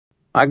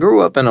I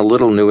grew up in a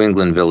little New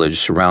England village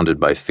surrounded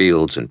by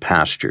fields and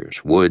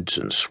pastures, woods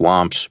and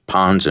swamps,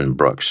 ponds and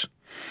brooks.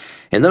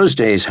 In those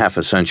days, half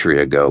a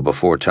century ago,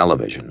 before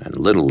television and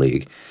Little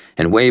League,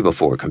 and way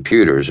before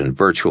computers and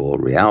virtual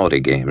reality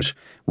games,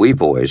 we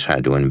boys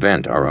had to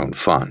invent our own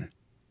fun.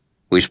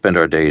 We spent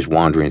our days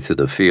wandering through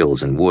the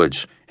fields and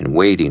woods and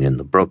wading in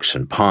the brooks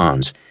and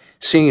ponds,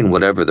 seeing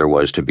whatever there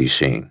was to be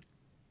seen.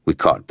 We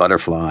caught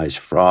butterflies,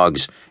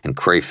 frogs, and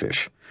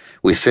crayfish.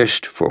 We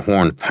fished for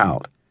horned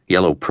pout,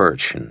 yellow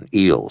perch, and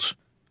eels.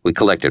 We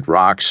collected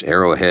rocks,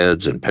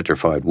 arrowheads, and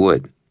petrified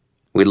wood.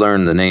 We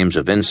learned the names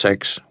of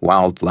insects,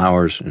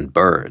 wildflowers, and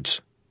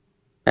birds.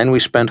 And we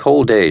spent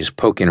whole days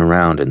poking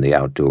around in the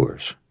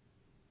outdoors.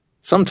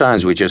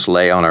 Sometimes we just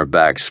lay on our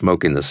backs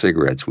smoking the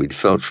cigarettes we'd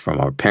filched from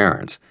our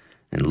parents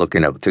and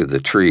looking up through the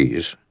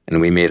trees,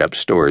 and we made up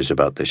stories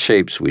about the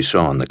shapes we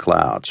saw in the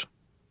clouds.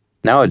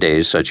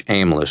 Nowadays, such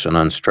aimless and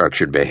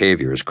unstructured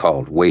behavior is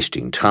called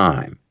wasting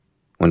time.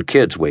 When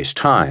kids waste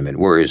time, it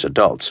worries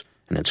adults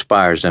and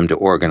inspires them to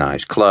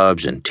organize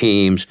clubs and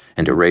teams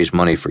and to raise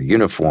money for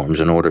uniforms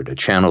in order to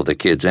channel the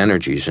kids'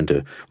 energies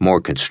into more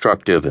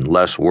constructive and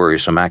less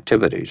worrisome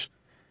activities.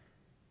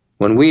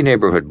 When we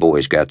neighborhood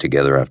boys got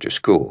together after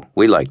school,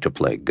 we liked to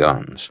play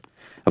guns,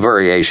 a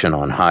variation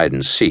on hide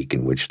and seek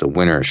in which the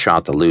winner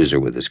shot the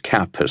loser with his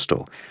cap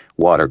pistol,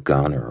 water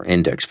gun, or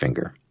index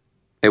finger.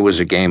 It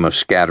was a game of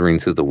scattering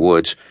through the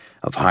woods,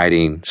 of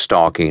hiding,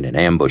 stalking, and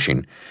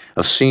ambushing,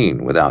 of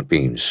seeing without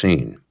being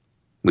seen.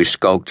 We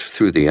skulked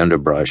through the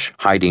underbrush,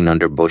 hiding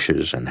under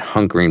bushes and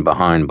hunkering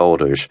behind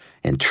boulders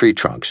and tree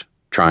trunks,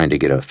 trying to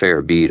get a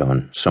fair bead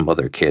on some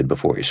other kid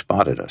before he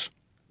spotted us.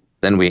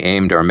 Then we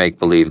aimed our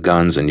make-believe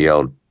guns and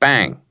yelled,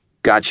 "Bang!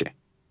 Gotcha!"